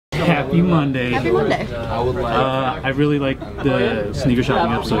Happy Monday. Happy Monday. I really like the sneaker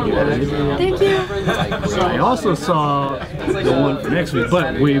shopping episode you had. Thank you. I also saw the one for next week,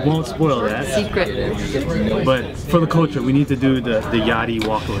 but we won't spoil that. Secret. But for the culture, we need to do the Yachty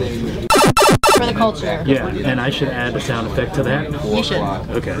walkaway. For the culture. Yeah, and I should add a sound effect to that. You should.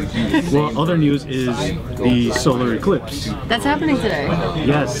 Okay. Well, other news is the solar eclipse. That's happening today.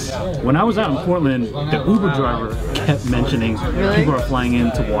 Yes. When I was out in Portland, the Uber driver kept mentioning people are flying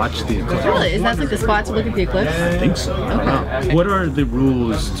in to watch the eclipse. Really? Is that like the spot to look at the eclipse? I think so. Okay. What are the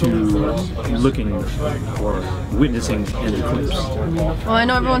rules to looking or witnessing an eclipse? Well, I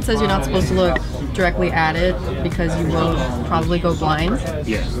know everyone says you're not supposed to look directly at it because you will probably go blind.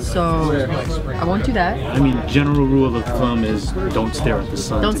 Yeah. So I won't do that. I mean, general rule of thumb is don't stare at the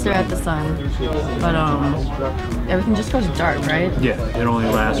sun. Don't stare at the sun. But everything just goes dark, right? Yeah, it only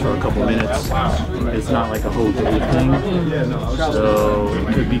lasts for a couple minutes. It's not like a whole day thing. So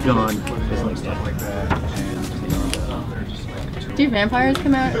it could be gone. Do vampires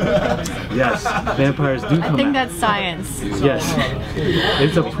come out? Yes, vampires do come out. I think that's science. Yes.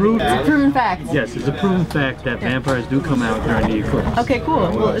 It's a proven fact. Yes, it's a proven fact that vampires do come out during the eclipse. Okay, cool.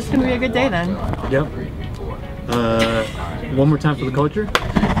 Well, it's gonna be a good day then. Yep. One more time for the culture.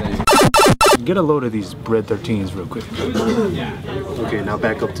 Get a load of these bread 13s real quick. Okay, now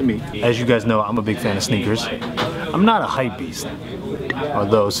back up to me. As you guys know, I'm a big fan of sneakers. I'm not a hype beast,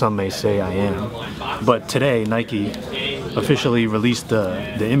 although some may say I am. But today, Nike officially released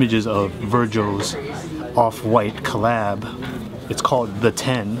the images of Virgil's off-white collab. It's called the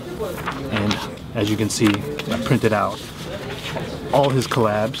 10, and as you can see, I printed out all his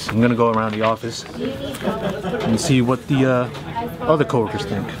collabs. I'm gonna go around the office and see what the other coworkers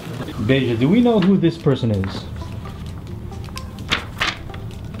think. Beja, do we know who this person is?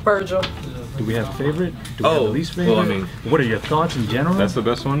 Virgil. Do we have a favorite? Do we have a least favorite? Well, I mean, what are your thoughts in general? That's the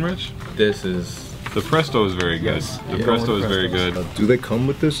best one, Rich? This is... The Presto is very good. The Presto is very good. Do they come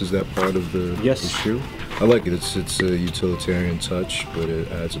with this? Is that part of the, the shoe? I like it. It's a utilitarian touch, but it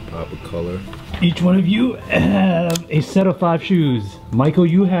adds a pop of color. Each one of you have a set of 5 shoes. Michael,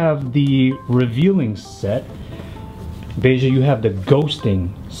 you have the revealing set. Beja, you have the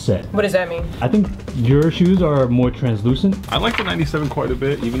ghosting set. What does that mean? I think your shoes are more translucent. I like the 97 quite a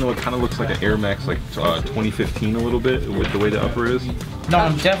bit, even though it kind of looks like an Air Max like 2015 a little bit with the way the upper is. No,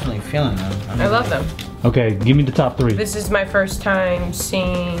 I'm definitely feeling them. I love them. Okay, give me the top 3. This is my first time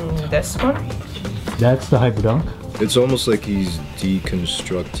seeing this one. That's the Hyperdunk. It's almost like he's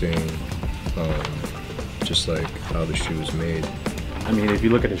deconstructing just like how the shoe is made. I mean, if you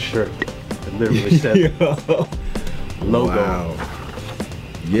look at his shirt, it literally says logo. Wow.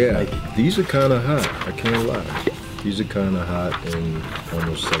 Yeah, these are kind of hot. I can't lie. These are kind of hot and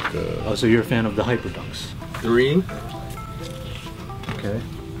almost like a... Oh, so you're a fan of the Hyperdunks. 3. Okay.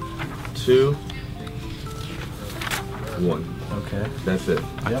 2. 1. Okay. That's it.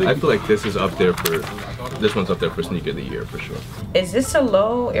 I feel like this is up there for... This one's up there for sneaker of the year for sure. Is this a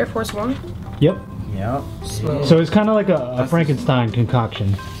low Air Force One? Yep. Yep. So it's kind of like a Frankenstein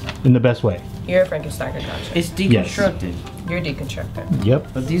concoction in the best way. You're a Frankenstein concoction. It's deconstructed. Yes. You're deconstructed. Yep.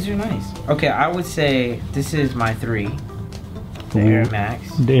 But these are nice. Okay, I would say this is my 3. The Air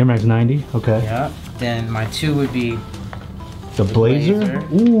Max. The Air Max 90, okay. Yep. Then my 2 would be the Blazer.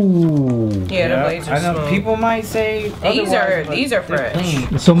 Ooh. Yeah, the Blazer's I know smooth. People might say these are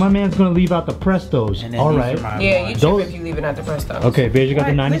fresh. So my man's gonna leave out the Prestos. All right. Yeah, you trip if you leave it at the Prestos. Okay, Beja got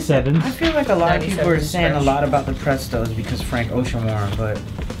the 97s. I feel like a lot of people are saying a lot about the Prestos because Frank Ocean wore them, but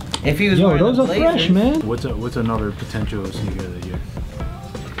if he was wearing those the are Blazers, fresh, man. What's another potential sneaker of the year?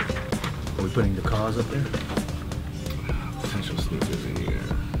 Are we putting the cause up there? Potential sneaker of the year.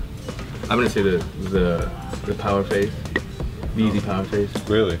 I'm gonna say the Power Face. The Easy Power Face.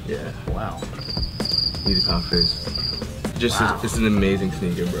 Really? Yeah. Wow. Easy Power Face. It's an amazing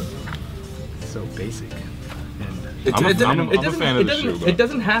sneaker, bro. So basic. I'm a fan of the shoe, bro. It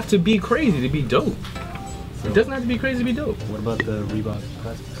doesn't have to be crazy to be dope. It doesn't have to be crazy to be dope. What about the Reebok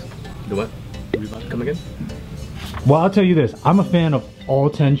Classics? The what? Reebok. Come again? Well, I'll tell you this. I'm a fan of all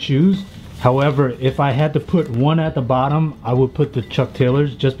 10 shoes. However, if I had to put one at the bottom, I would put the Chuck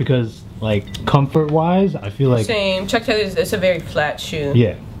Taylors just because, like, comfort-wise, I feel like... Same. Chuck Taylor's, it's a very flat shoe.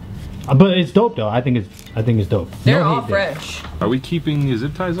 Yeah. But it's dope, though. I think it's dope. They're all fresh. Are we keeping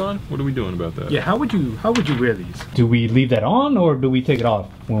zip ties on? What are we doing about that? Yeah, how would you wear these? Do we leave that on, or do we take it off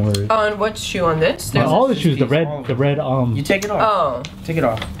when we're... On what shoe? On this? On all the shoes, the red, You take it off. Oh. Take it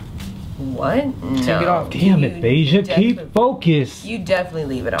off. What? No. Take it off. Damn it, Beja. Keep focus. You definitely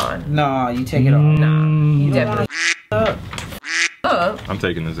leave it on. No, you take it off. Nah. You definitely... I'm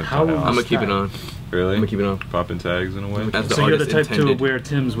taking this. How would I'm gonna keep it on. Really? I'm gonna keep it on. Popping tags in a way. As the So you're the artist type intended. to wear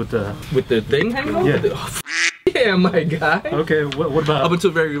Timbs with the... With the thing hanging over? Yeah. Yeah, my guy. Okay, what about... Up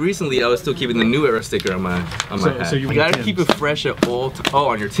until very recently, I was still keeping the New Era sticker on my hat. So you You gotta wear keep Timbs. it fresh at all times. Oh,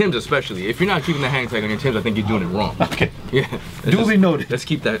 on your Timbs especially. If you're not keeping the hang tag on your Timbs, I think you're doing it wrong. Okay. Yeah. Duly noted. Let's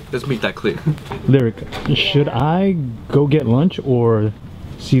keep that. Let's make that clear. Lyric, should I go get lunch or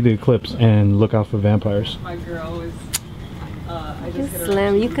see the eclipse and look out for vampires? My girl is.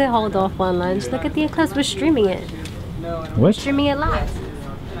 Slim, you could hold off on lunch. Look at the eclipse. We're streaming it. What? Streaming it live.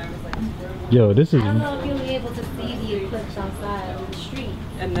 Yo, this is... I don't know if you'll be able to see the eclipse outside on the street.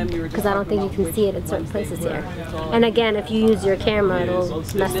 And then we were Because I don't think you can see it at certain places here. And again, if you use your camera, it'll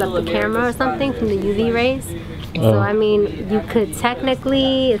mess up the camera or something from the UV rays. So I mean, you could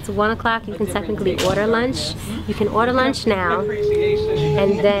technically, it's 1 o'clock, you can technically order lunch. You can order lunch now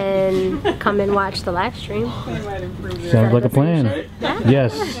and then come and watch the live stream. Sounds like a plan.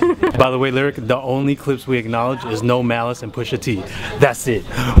 Yes. By the way, Lyric, the only clips we acknowledge is No Malice and Pusha T. That's it.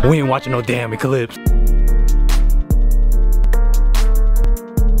 We ain't watching no damn eclipse.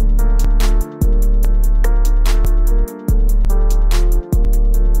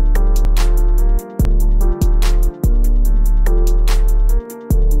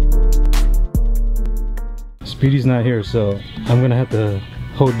 Speedy's not here, so I'm gonna have to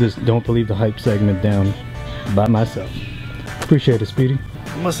hold this Don't Believe the Hype segment down by myself. Appreciate it, Speedy.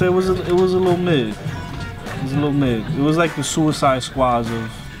 I must say it was a little mid. It was a little mid. It was like the Suicide Squads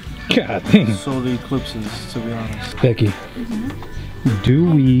of God dang. solar eclipses, to be honest. Becky, do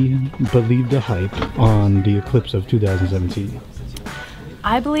we believe the hype on the eclipse of 2017?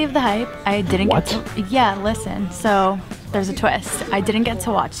 I believe the hype. I didn't What? get to. Yeah, listen. So there's a twist. I didn't get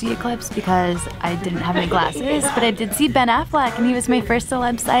to watch the eclipse because I didn't have any glasses, but I did see Ben Affleck, and he was my first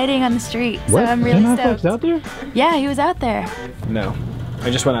celeb sighting on the street. What? So I'm really Ben Affleck's stoked. out there? Yeah, he was out there. No,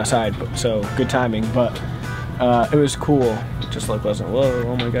 I just went outside, so good timing. But it was cool. Just like wasn't. Whoa!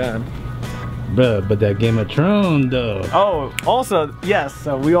 Oh my god. Bruh, but that Game of Thrones though. Oh, also yes.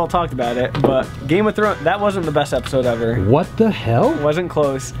 So we all talked about it, but Game of Thrones, that wasn't the best episode ever. What the hell? Wasn't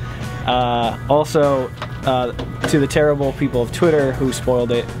close. Also, to the terrible people of Twitter who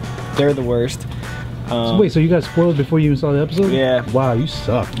spoiled it, they're the worst. So wait, so you got spoiled before you even saw the episode? Yeah. Wow, you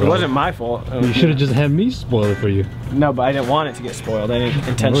suck, bro. It wasn't my fault. You should have just had me spoil it for you. No, but I didn't want it to get spoiled. I didn't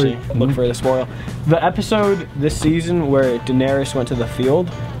intentionally look for the spoil. The episode this season where Daenerys went to the field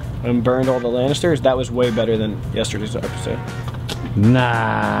and burned all the Lannisters, that was way better than yesterday's episode.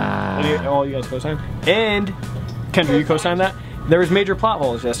 Nah. All you guys co-signed? And Kendra, you co-signed that? There was major plot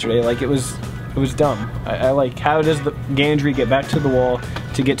holes yesterday. Like it was dumb. I like, how does the Gendry get back to the wall,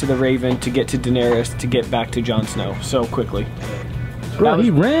 to get to the Raven, to get to Daenerys, to get back to Jon Snow so quickly? Bro,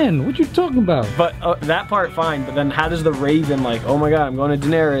 he ran. What you talking about? But that part fine, but then how does the Raven, like, oh my god, I'm going to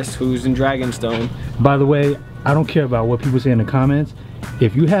Daenerys, who's in Dragonstone. By the way, I don't care about what people say in the comments.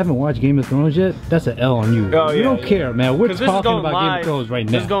 If you haven't watched Game of Thrones yet, that's an L on you. Oh, You yeah, don't care, man. We're talking about Game of Thrones right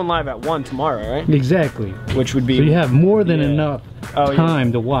now. This is going live at 1 tomorrow, right? Exactly. Which would be... So you have more than enough Oh,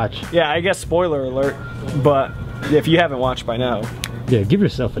 time to watch. Yeah, I guess spoiler alert, but if you haven't watched by now... Yeah, give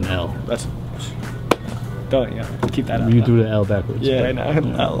yourself an L. That's... Don't, yeah, keep that up. You threw the L backwards. Yeah, I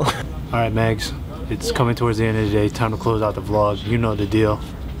know, L. Alright, Mags. It's coming towards the end of the day. Time to close out the vlog. You know the deal.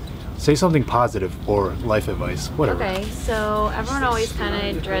 Say something positive or life advice, whatever. Okay, so everyone always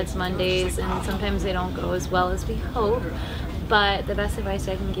kind of dreads Mondays and sometimes they don't go as well as we hope, but the best advice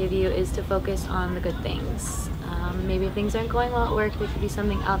I can give you is to focus on the good things. Maybe if things aren't going well at work, there could be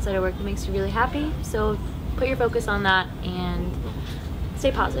something outside of work that makes you really happy, so put your focus on that and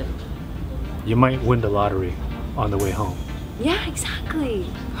stay positive. You might win the lottery on the way home. Yeah, exactly.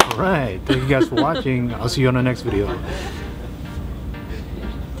 Alright, thank you guys for watching. I'll see you on the next video.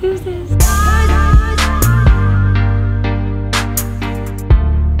 Deuces.